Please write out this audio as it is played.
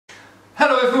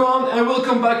Hello everyone and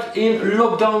welcome back in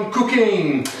Lockdown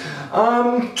Cooking.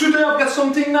 Today I've got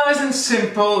something nice and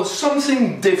simple,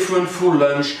 something different for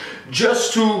lunch,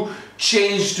 just to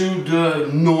change to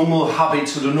the normal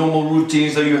habits or the normal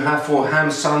routines that you have for ham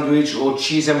sandwich or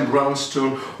cheese and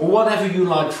brownstone or whatever you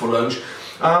like for lunch.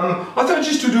 I thought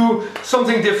just to do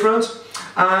something different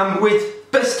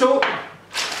with pesto,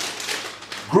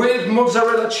 grated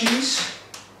mozzarella cheese,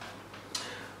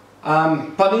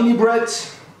 panini bread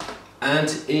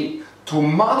and a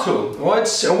tomato. Right,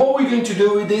 so what we're going to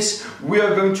do with this, we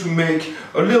are going to make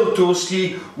a little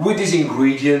toastie with these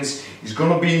ingredients. It's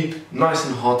going to be nice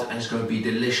and hot and it's going to be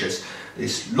delicious.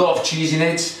 There's a lot of cheese in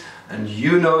it and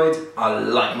you know it, I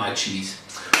like my cheese.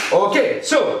 Okay,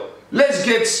 so let's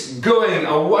get going.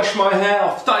 I'll wash my hair,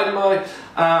 I've tied my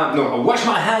I'll wash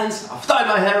my hands, I've tied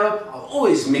my hair up. I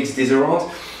always mix this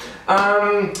around.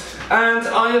 And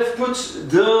I have put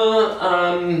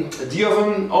the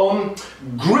oven on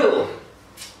grill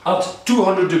at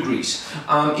 200 degrees.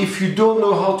 If you don't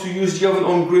know how to use the oven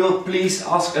on grill, please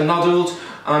ask an adult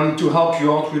to help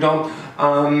you out with that.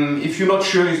 If you're not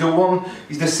sure, is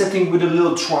the setting with the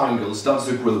little triangles, that's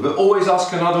the grill. But always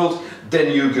ask an adult,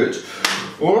 then you're good.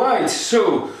 Alright,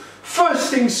 so first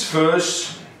things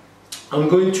first, I'm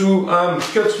going to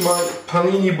cut my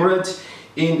panini bread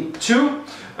in two.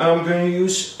 I'm going to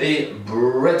use a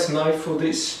bread knife for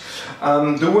this.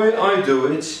 The way I do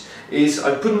it is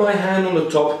I put my hand on the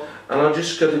top and I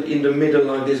just cut it in the middle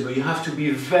like this, but you have to be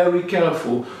very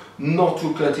careful not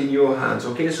to cut in your hands,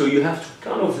 okay? So you have to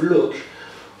kind of look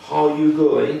how you're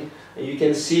going and you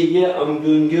can see, yeah, I'm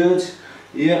doing good.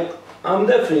 Yeah, I'm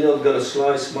definitely not going to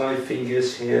slice my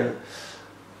fingers here.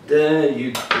 There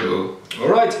you go.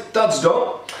 Alright, that's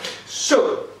done.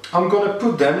 So I'm going to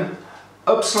put them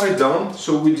upside down,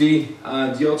 so with the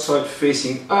outside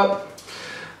facing up.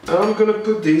 And I'm gonna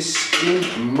put this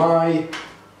in my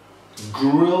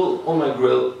grill, on my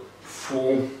grill,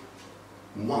 for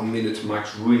 1 minute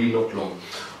max, really not long.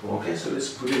 Okay, so let's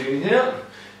put it in here,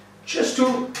 just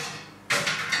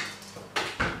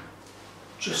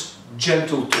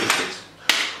gentle toast it.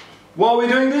 While we're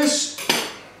doing this,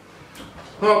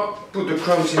 put the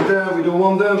crumbs in there, we don't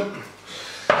want them.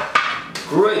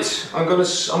 Great, I'm going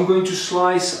to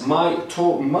slice my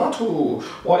tomato.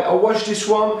 Well, I washed this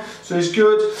one, so it's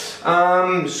good.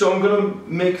 So I'm gonna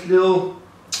make little,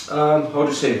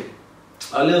 little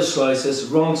slices,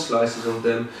 round slices of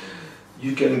them.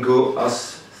 You can go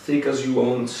as thick as you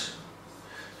want,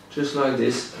 just like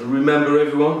this. And remember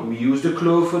everyone, we use the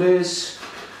clove for this.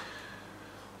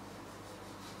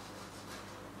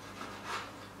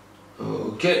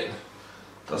 Okay,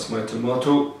 that's my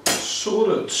tomato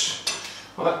sorted.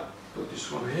 Alright, put this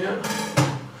one here.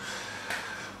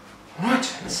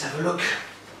 Alright, let's have a look.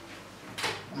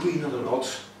 Really not a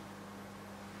lot.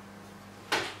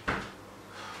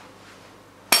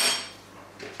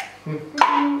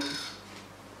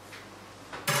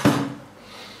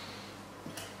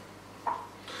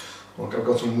 Look, I've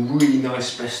got some really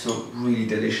nice pesto, really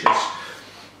delicious.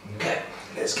 Okay,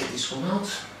 let's get this one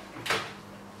out.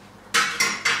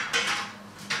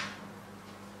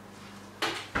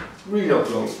 Really not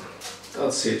long,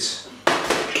 that's it,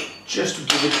 just to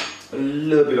give it a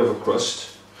little bit of a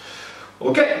crust.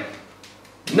 Okay,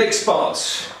 next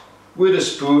part, with a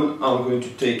spoon I'm going to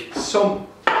take some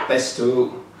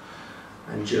pesto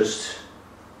and just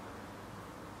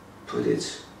put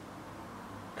it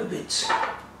a bit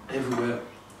everywhere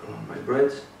on my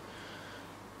bread,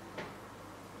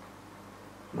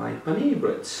 my panini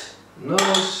bread.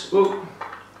 Nice. Oh.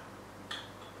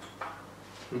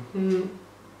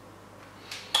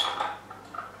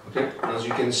 Okay, as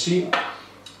you can see,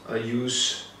 I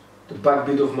use the back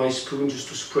bit of my spoon just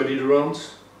to spread it around.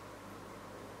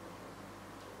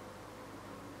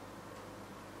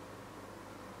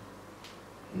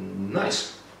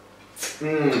 Nice.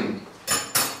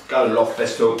 Gotta love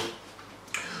pesto.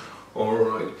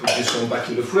 Alright, put this one back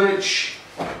in the fridge.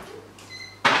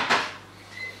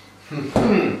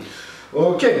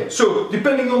 Okay, so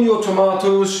depending on your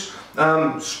tomatoes,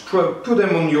 put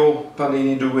them on your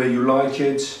panini the way you like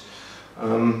it.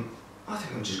 I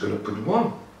think I'm just going to put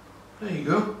one. There you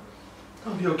go.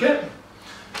 That'll be okay.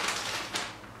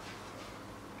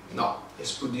 Now,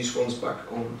 let's put these ones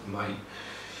back on my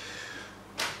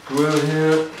grill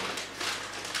here.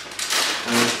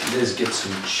 And let's get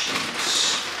some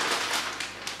cheese.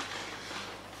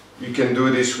 You can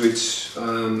do this with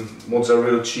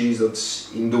mozzarella cheese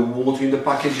that's in the water in the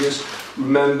packages.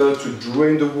 Remember to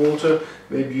drain the water.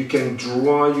 Maybe you can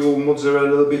dry your mozzarella a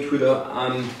little bit with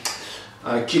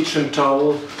a kitchen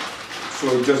towel so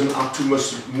it doesn't add too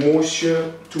much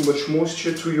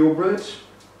moisture to your bread.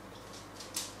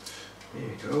 Here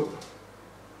we go.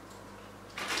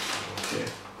 Okay,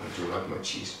 I do like my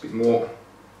cheese a bit more.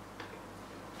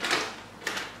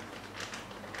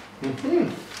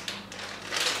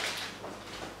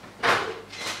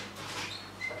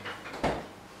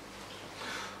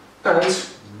 And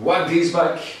whack these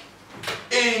back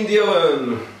in the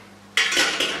oven.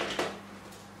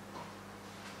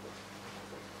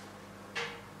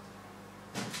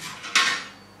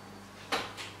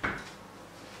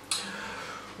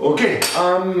 Okay,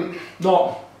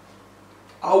 now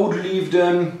I would leave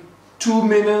them 2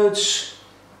 minutes,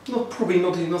 probably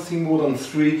nothing more than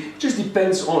 3. It just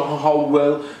depends on how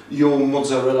well your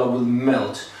mozzarella will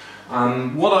melt.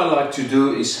 What I like to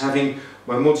do is having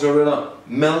my mozzarella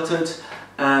melted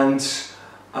and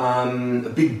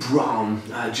a bit brown,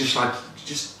 just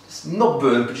not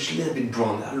burnt, but just a little bit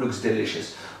brown. That looks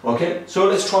delicious. Okay, so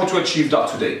let's try to achieve that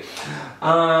today.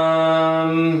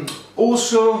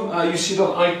 Also, you see that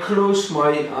I close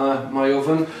my my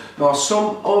oven. Now,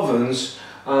 some ovens,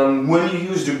 when you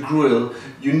use the grill,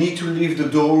 you need to leave the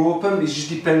door open. It's just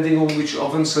depending on which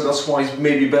oven, so that's why it's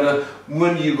maybe better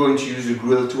when you're going to use the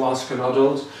grill to ask an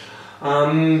adult.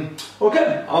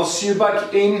 Okay, I'll see you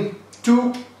back in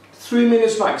 2-3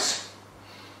 minutes max.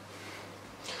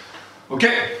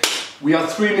 Okay, we are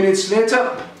 3 minutes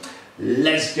later.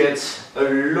 Let's get a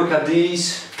look at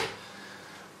these.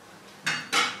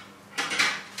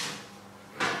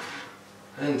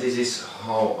 And this is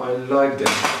how I like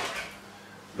them.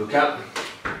 Look at.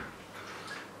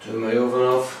 Turn my oven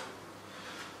off.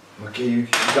 Okay, you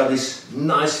got this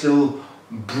nice little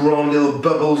brown little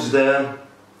bubbles there.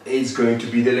 It's going to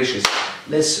be delicious.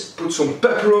 Let's put some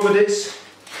pepper over this.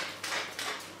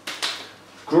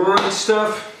 Great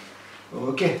stuff.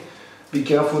 Okay, be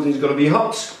careful, it's gonna be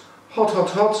hot. Hot, hot,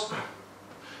 hot.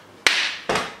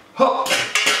 Hot.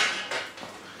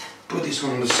 Put this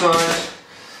one on the side.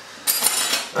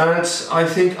 And I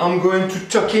think I'm going to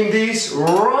tuck in these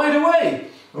right away.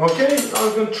 Okay,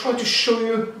 I'm going to try to show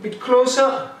you a bit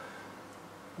closer.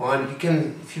 Well,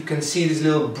 if you can see these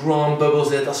little brown bubbles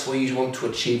there, that's what you want to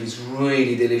achieve. It's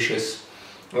really delicious.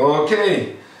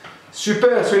 Okay,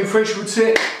 super. So in French we would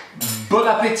say bon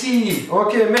appétit.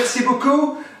 Okay, merci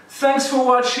beaucoup. Thanks for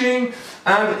watching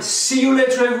and see you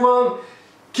later, everyone.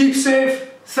 Keep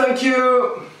safe. Thank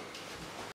you.